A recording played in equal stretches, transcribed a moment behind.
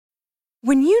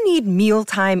When you need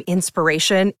mealtime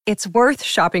inspiration, it's worth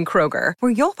shopping Kroger,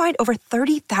 where you'll find over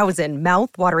 30,000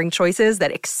 mouth-watering choices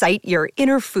that excite your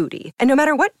inner foodie. And no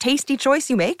matter what tasty choice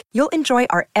you make, you'll enjoy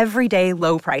our everyday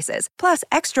low prices, plus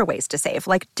extra ways to save,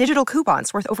 like digital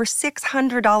coupons worth over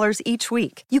 $600 each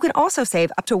week. You can also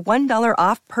save up to $1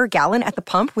 off per gallon at the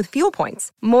pump with fuel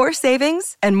points. More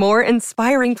savings and more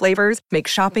inspiring flavors make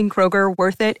shopping Kroger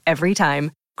worth it every time.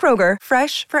 Kroger,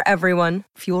 fresh for everyone.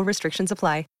 Fuel restrictions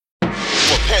apply.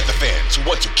 For Panther fans who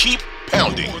want to keep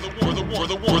pounding. For the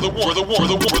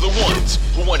ones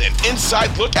who want an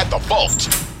inside look at the vault.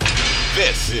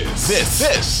 This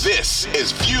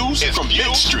is Views from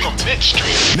Mid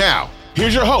Street. Now,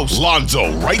 here's your hosts,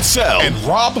 Lonzo Wrightsell and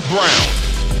Rob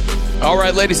Brown. All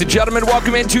right, ladies and gentlemen,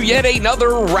 welcome into yet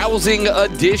another rousing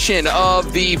edition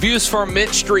of the Views from Mid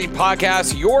Street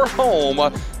podcast, your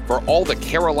home for all the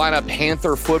Carolina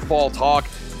Panther football talk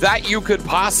that you could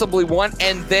possibly want,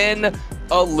 and then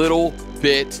a little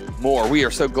bit more. We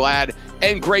are so glad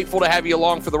and grateful to have you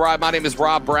along for the ride. My name is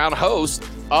Rob Brown, host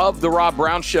of The Rob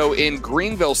Brown Show in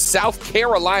Greenville, South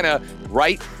Carolina,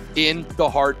 right in the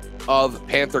heart of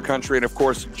Panther country. And, of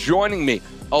course, joining me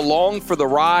along for the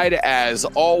ride, as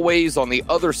always, on the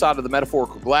other side of the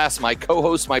metaphorical glass, my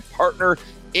co-host, my partner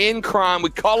in crime. We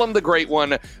call him the great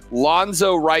one,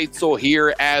 Lonzo Wrightsell,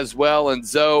 here as well. And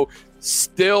Zoe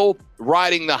still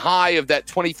riding the high of that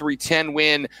 23-10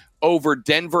 win over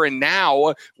Denver, and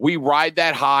now we ride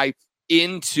that high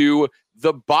into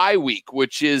the bye week,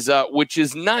 which is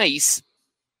nice,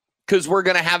 because we're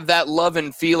going to have that love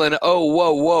and feeling,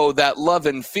 that love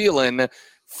and feeling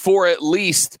for at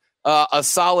least a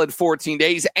solid 14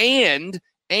 days, and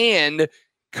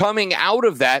coming out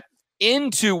of that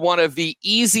into one of the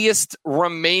easiest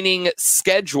remaining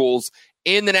schedules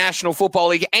in the National Football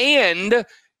League, and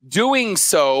doing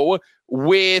so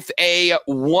with a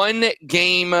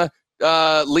one-game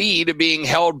lead being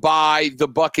held by the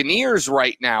Buccaneers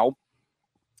right now,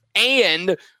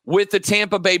 and with the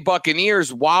Tampa Bay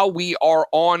Buccaneers, while we are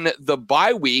on the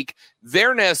bye week,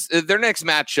 their next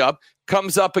matchup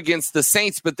comes up against the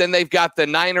Saints, but then they've got the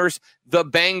Niners, the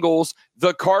Bengals,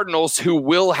 the Cardinals, who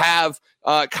will have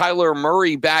Kyler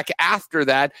Murray back after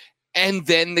that, and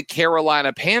then the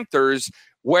Carolina Panthers.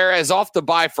 Whereas off the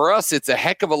bye for us, it's a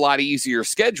heck of a lot easier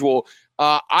schedule.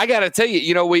 I got to tell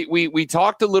you, we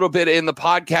talked a little bit in the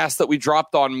podcast that we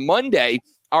dropped on Monday,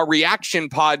 our reaction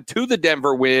pod to the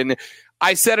Denver win.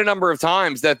 I said a number of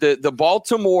times that the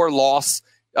Baltimore loss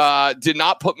did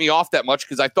not put me off that much,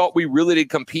 because I thought we really did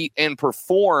compete and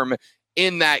perform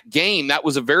in that game. That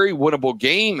was a very winnable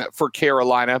game for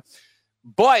Carolina.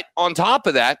 But on top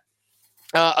of that,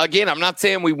 again, I'm not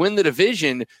saying we win the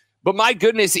division, but my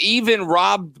goodness, even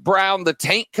Rob Brown, the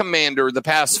tank commander, the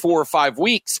past 4 or 5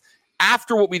 weeks,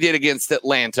 after what we did against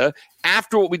Atlanta,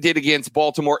 after what we did against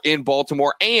Baltimore in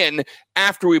Baltimore, and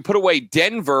after we put away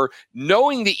Denver,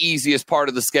 knowing the easiest part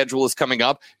of the schedule is coming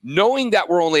up, knowing that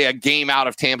we're only a game out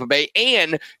of Tampa Bay,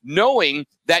 and knowing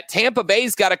that Tampa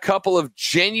Bay's got a couple of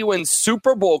genuine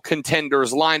Super Bowl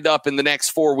contenders lined up in the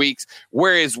next 4 weeks,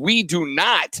 whereas we do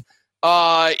not.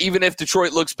 Even if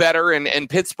Detroit looks better and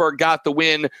Pittsburgh got the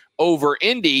win over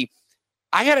Indy,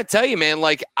 I got to tell you, man,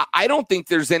 like, I don't think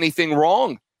there's anything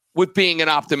wrong with being an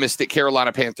optimistic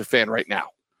Carolina Panther fan right now.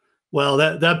 Well,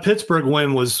 that Pittsburgh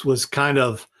win was kind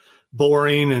of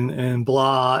boring and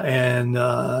blah, and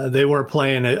they weren't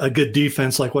playing a good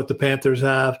defense like what the Panthers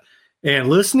have. And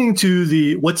listening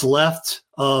to what's left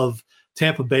of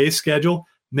Tampa Bay's schedule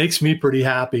makes me pretty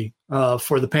happy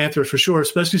for the Panthers for sure,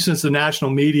 especially since the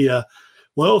national media,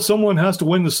 well, someone has to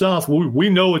win the South. We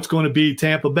know it's going to be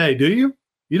Tampa Bay. Do you?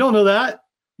 You don't know that?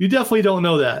 You definitely don't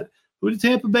know that. Who did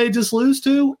Tampa Bay just lose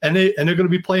to? And they're going to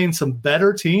be playing some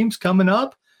better teams coming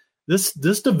up. This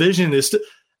division is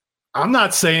I'm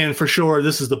not saying for sure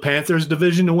this is the Panthers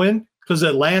division to win, because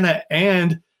Atlanta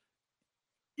and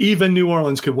even New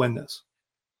Orleans could win this.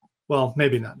 Well,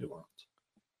 maybe not New Orleans.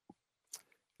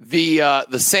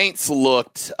 The Saints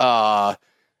looked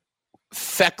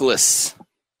feckless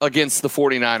against the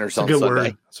 49ers on Sunday.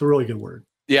 Word. It's a really good word.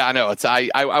 Yeah, I know.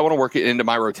 I want to work it into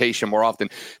my rotation more often.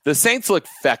 The Saints look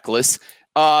feckless.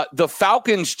 The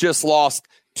Falcons just lost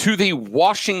to the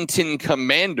Washington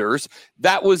Commanders.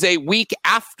 That was a week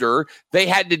after they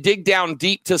had to dig down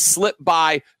deep to slip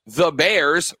by the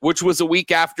Bears, which was a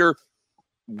week after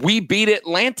we beat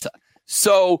Atlanta.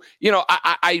 So,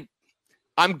 I'm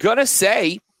going to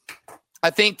say I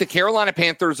think the Carolina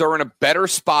Panthers are in a better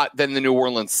spot than the New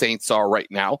Orleans Saints are right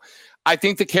now. I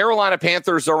think the Carolina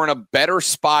Panthers are in a better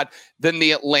spot than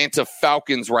the Atlanta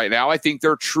Falcons right now. I think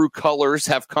their true colors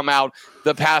have come out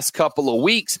the past couple of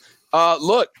weeks.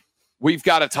 Look, We've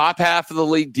got a top half of the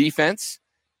league defense.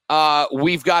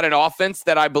 We've got an offense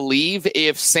that I believe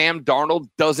if Sam Darnold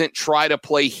doesn't try to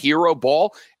play hero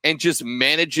ball and just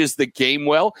manages the game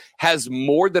well, has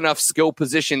more than enough skill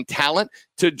position talent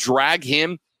to drag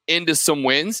him into some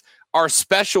wins. Our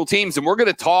special teams, and we're going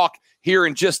to talk here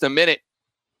in just a minute,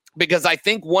 because I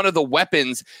think one of the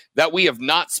weapons that we have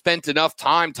not spent enough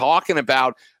time talking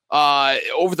about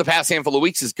over the past handful of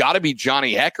weeks has got to be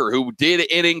Johnny Hekker, who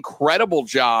did an incredible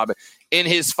job in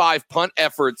his 5 punt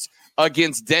efforts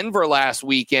against Denver last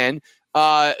weekend.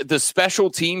 The special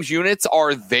teams units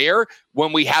are there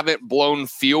when we haven't blown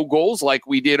field goals like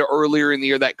we did earlier in the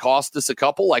year that cost us a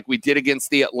couple, like we did against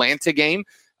the Atlanta game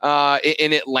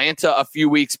in Atlanta a few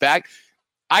weeks back.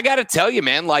 I got to tell you,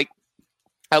 man, like,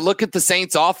 I look at the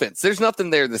Saints offense. There's nothing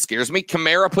there that scares me.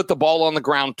 Kamara put the ball on the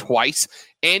ground twice.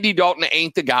 Andy Dalton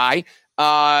ain't the guy.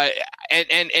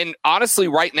 And honestly,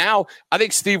 right now, I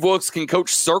think Steve Wilks can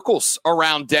coach circles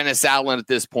around Dennis Allen at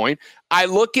this point. I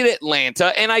look at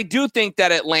Atlanta, and I do think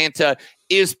that Atlanta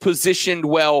is positioned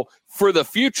well for the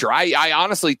future. I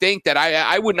honestly think that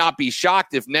I would not be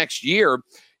shocked if next year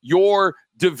your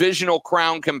divisional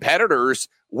crown competitors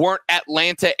weren't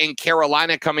Atlanta and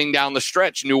Carolina coming down the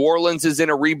stretch. New Orleans is in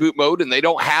a reboot mode, and they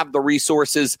don't have the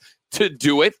resources to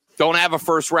do it. Don't have a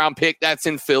first-round pick that's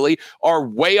in Philly, are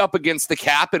way up against the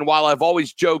cap. And while I've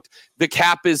always joked the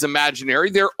cap is imaginary,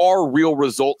 there are real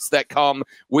results that come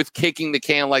with kicking the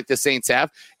can like the Saints have.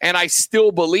 And I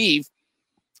still believe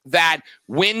that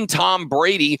when Tom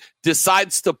Brady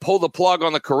decides to pull the plug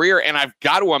on the career, and I've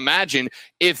got to imagine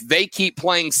if they keep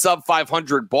playing sub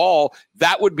 500 ball,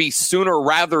 that would be sooner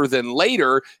rather than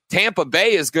later. Tampa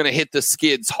Bay is going to hit the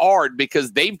skids hard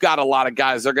because they've got a lot of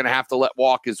guys they're going to have to let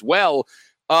walk as well.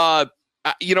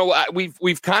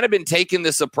 We've kind of been taking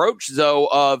this approach, though,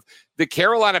 of the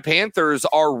Carolina Panthers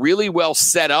are really well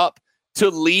set up to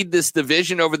lead this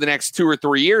division over the next 2 or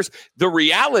 3 years. The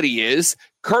reality is,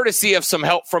 courtesy of some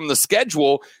help from the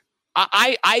schedule,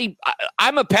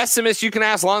 I'm a pessimist. You can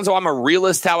ask Lonzo. I'm a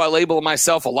realist, how I label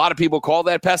myself. A lot of people call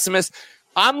that pessimist.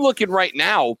 I'm looking right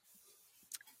now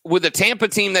with a Tampa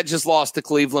team that just lost to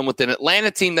Cleveland, with an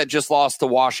Atlanta team that just lost to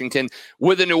Washington,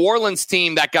 with a New Orleans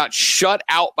team that got shut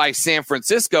out by San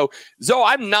Francisco. Zoe,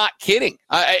 I'm not kidding.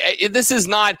 This is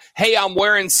not, hey, I'm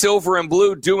wearing silver and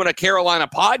blue doing a Carolina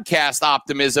podcast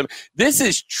optimism. This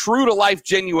is true to life,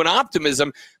 genuine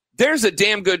optimism. There's a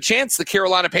damn good chance the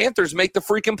Carolina Panthers make the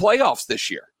freaking playoffs this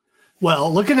year.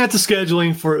 Well, looking at the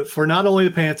scheduling for not only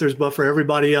the Panthers, but for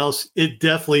everybody else, it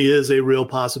definitely is a real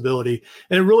possibility.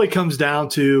 And it really comes down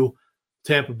to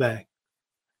Tampa Bay.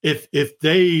 If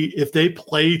they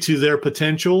play to their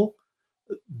potential,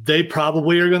 they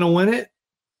probably are going to win it.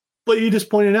 But you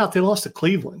just pointed out they lost to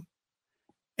Cleveland.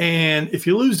 And if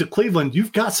you lose to Cleveland,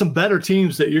 you've got some better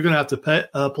teams that you're going to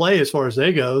have to play as far as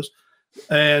they goes.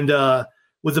 And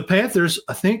with the Panthers,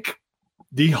 I think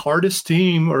the hardest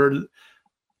team, or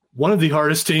one of the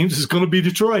hardest teams, is going to be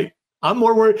Detroit. I'm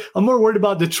more worried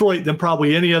about Detroit than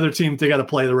probably any other team they got to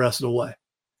play the rest of the way.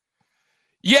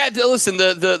 Yeah, listen,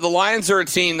 the Lions are a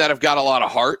team that have got a lot of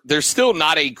heart. They're still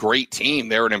not a great team.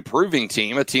 They're an improving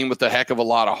team, a team with a heck of a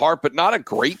lot of heart, but not a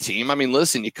great team. I mean,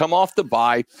 listen, you come off the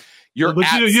bye. You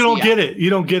don't get it. You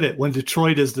don't get it when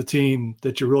Detroit is the team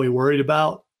that you're really worried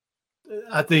about.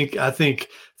 I think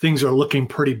things are looking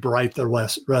pretty bright the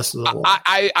rest of the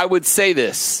way. I would say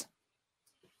this.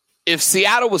 If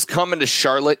Seattle was coming to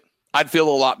Charlotte, I'd feel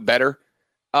a lot better.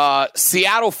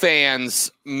 Seattle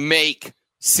fans make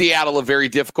Seattle a very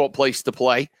difficult place to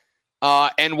play.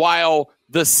 And while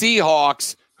the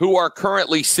Seahawks, who are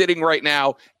currently sitting right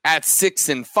now at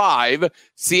 6-5,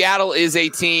 Seattle is a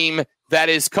team that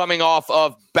is coming off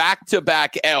of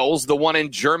back-to-back L's, the one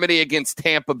in Germany against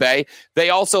Tampa Bay. They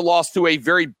also lost to a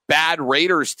very bad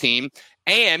Raiders team,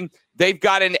 and they've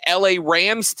got an LA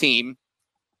Rams team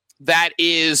that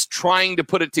is trying to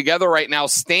put it together right now,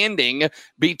 standing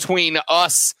between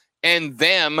us and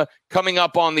them coming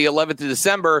up on the 11th of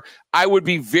December. I would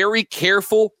be very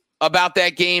careful about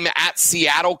that game at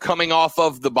Seattle coming off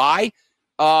of the bye.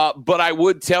 But I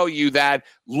would tell you that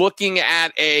looking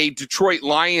at a Detroit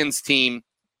Lions team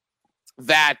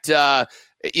that,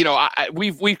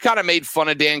 we've kind of made fun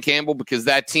of Dan Campbell because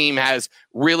that team has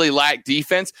really lacked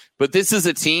defense. But this is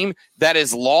a team that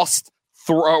has lost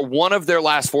one of their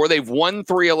last 4. They've won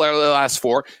 3 of their last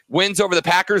 4. Wins over the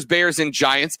Packers, Bears, and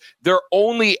Giants. Their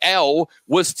only L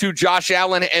was to Josh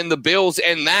Allen and the Bills,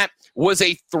 and that was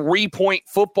a 3-point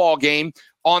football game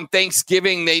on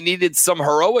Thanksgiving they needed some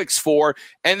heroics for,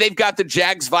 and they've got the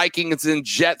Jags, Vikings, and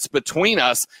Jets between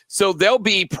us. So they'll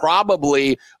be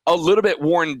probably a little bit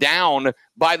worn down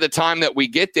by the time that we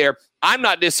get there. I'm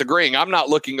not disagreeing. I'm not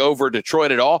looking over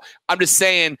Detroit at all. I'm just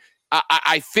saying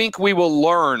I think we will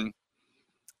learn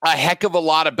a heck of a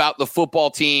lot about the football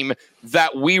team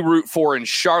that we root for in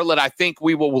Charlotte. I think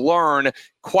we will learn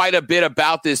quite a bit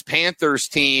about this Panthers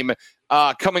team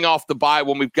coming off the bye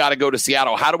when we've got to go to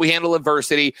Seattle. How do we handle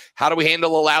adversity? How do we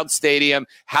handle a loud stadium?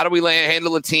 How do we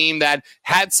handle a team that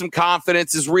had some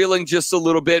confidence, is reeling just a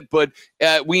little bit, but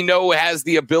we know has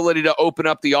the ability to open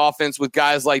up the offense with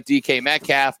guys like DK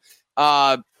Metcalf?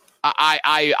 I'm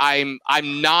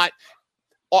not.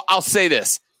 I'll say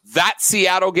this. That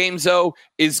Seattle game, though,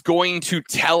 is going to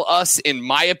tell us, in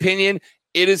my opinion,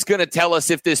 it is going to tell us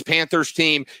if this Panthers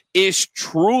team is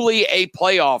truly a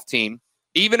playoff team,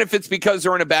 even if it's because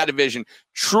they're in a bad division,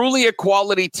 truly a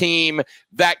quality team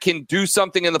that can do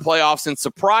something in the playoffs and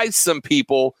surprise some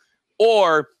people,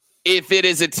 or if it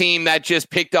is a team that just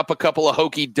picked up a couple of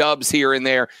hokey dubs here and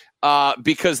there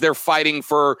because they're fighting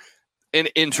for an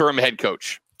interim head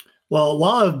coach. Well,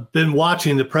 while I've been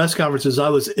watching the press conferences, I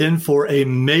was in for a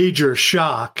major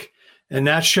shock. And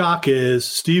that shock is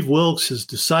Steve Wilks has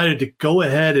decided to go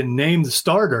ahead and name the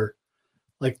starter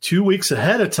like 2 weeks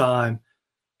ahead of time.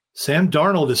 Sam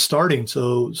Darnold is starting.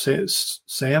 So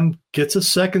Sam gets a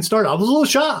second start. I was a little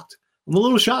shocked.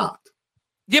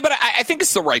 Yeah, but I think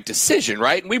it's the right decision,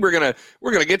 right? And we're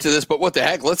gonna get to this, but what the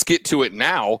heck? Let's get to it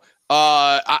now.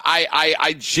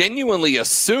 I genuinely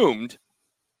assumed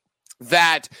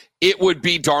that it would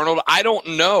be Darnold. I don't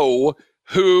know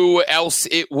who else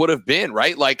it would have been,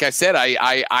 right? Like I said,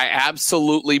 I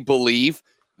absolutely believe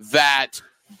that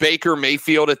Baker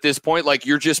Mayfield at this point, like,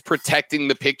 you're just protecting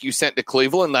the pick you sent to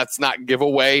Cleveland. Let's not give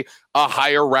away a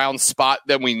higher round spot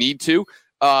than we need to.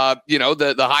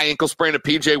 The high ankle sprain of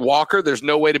PJ Walker, there's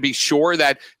no way to be sure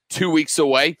that 2 weeks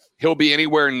away he'll be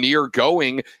anywhere near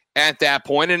going at that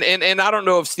point. And I don't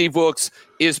know if Steve Wilks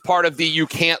is part of the you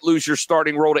can't lose your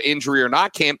starting role to injury or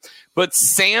not camp, but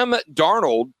Sam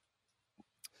Darnold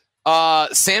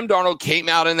came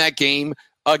out in that game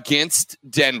against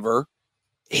Denver.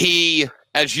 He,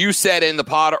 as you said in the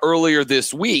pod earlier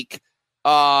this week,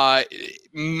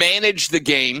 managed the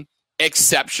game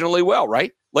exceptionally well,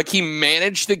 right? Like, he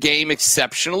managed the game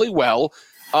exceptionally well.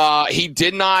 He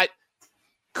did not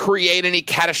create any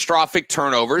catastrophic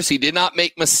turnovers. He did not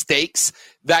make mistakes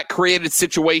that created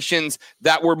situations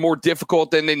that were more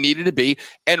difficult than they needed to be.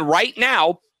 And right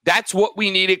now, that's what we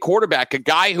need at quarterback, a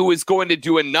guy who is going to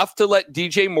do enough to let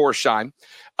DJ Moore shine,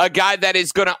 a guy that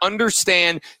is going to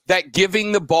understand that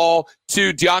giving the ball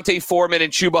to Deontay Foreman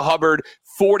and Chuba Hubbard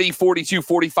 40, 42,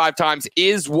 45 times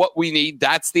is what we need.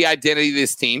 That's the identity of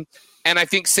this team. And I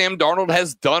think Sam Darnold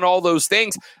has done all those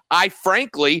things. I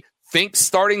frankly think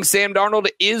starting Sam Darnold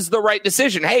is the right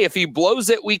decision. Hey, if he blows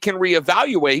it, we can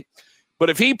reevaluate. But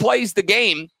if he plays the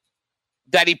game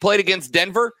that he played against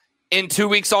Denver in 2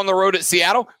 weeks on the road at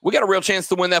Seattle, we got a real chance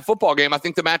to win that football game. I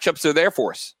think the matchups are there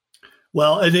for us.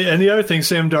 Well, and the other thing,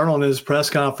 Sam Darnold in his press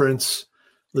conference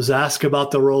was asked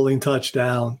about the rolling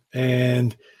touchdown,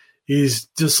 and he's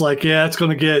just like, yeah, it's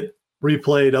going to get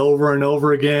replayed over and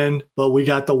over again, but we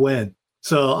got the win.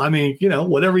 So, I mean,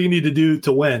 whatever you need to do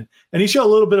to win. And he showed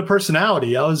a little bit of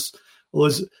personality.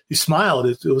 He smiled.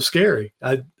 It was scary.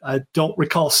 I don't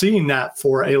recall seeing that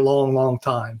for a long, long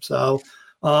time. So,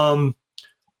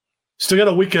 still got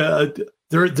a week.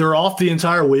 They're off the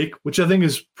entire week, which I think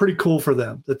is pretty cool for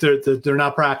them, that they're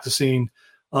not practicing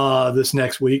this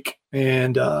next week,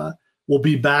 and we'll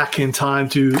be back in time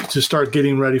to start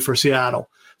getting ready for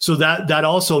Seattle. So that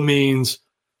also means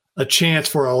a chance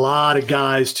for a lot of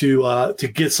guys to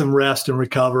get some rest and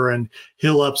recover and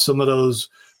heal up some of those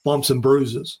bumps and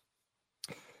bruises.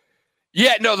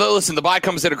 Yeah, no, listen, the bye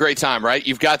comes at a great time, right?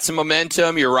 You've got some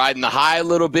momentum. You're riding the high a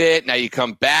little bit. Now you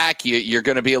come back. You're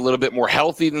going to be a little bit more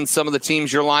healthy than some of the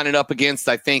teams you're lining up against.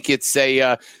 I think it's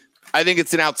an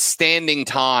outstanding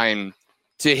time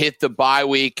to hit the bye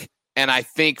week, and I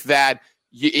think that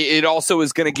it also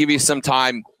is going to give you some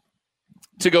time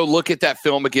to go look at that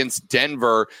film against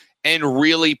Denver and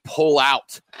really pull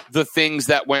out the things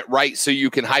that went right so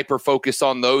you can hyper-focus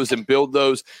on those and build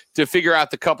those to figure out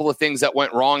the couple of things that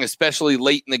went wrong, especially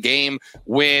late in the game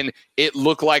when it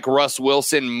looked like Russ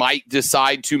Wilson might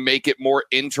decide to make it more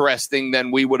interesting than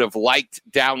we would have liked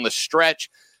down the stretch,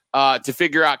 to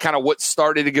figure out kind of what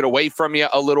started to get away from you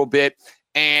a little bit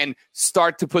and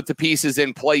start to put the pieces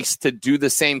in place to do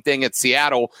the same thing at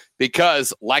Seattle.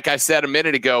 Because, like I said a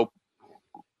minute ago,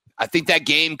 I think that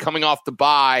game coming off the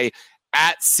bye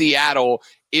at Seattle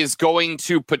is going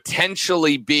to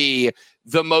potentially be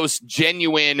the most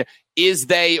genuine is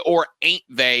they or ain't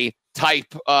they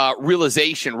type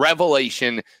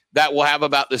revelation that we'll have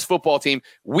about this football team.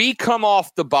 We come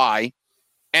off the bye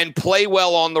and play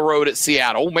well on the road at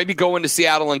Seattle, maybe go into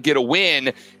Seattle and get a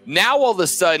win. Now all of a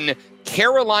sudden,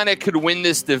 Carolina could win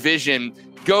this division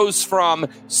goes from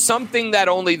something that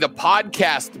only the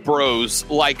podcast bros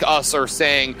like us are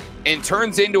saying and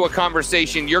turns into a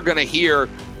conversation you're going to hear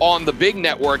on the big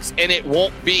networks, and it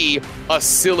won't be a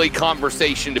silly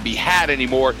conversation to be had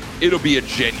anymore. It'll be a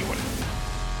genuine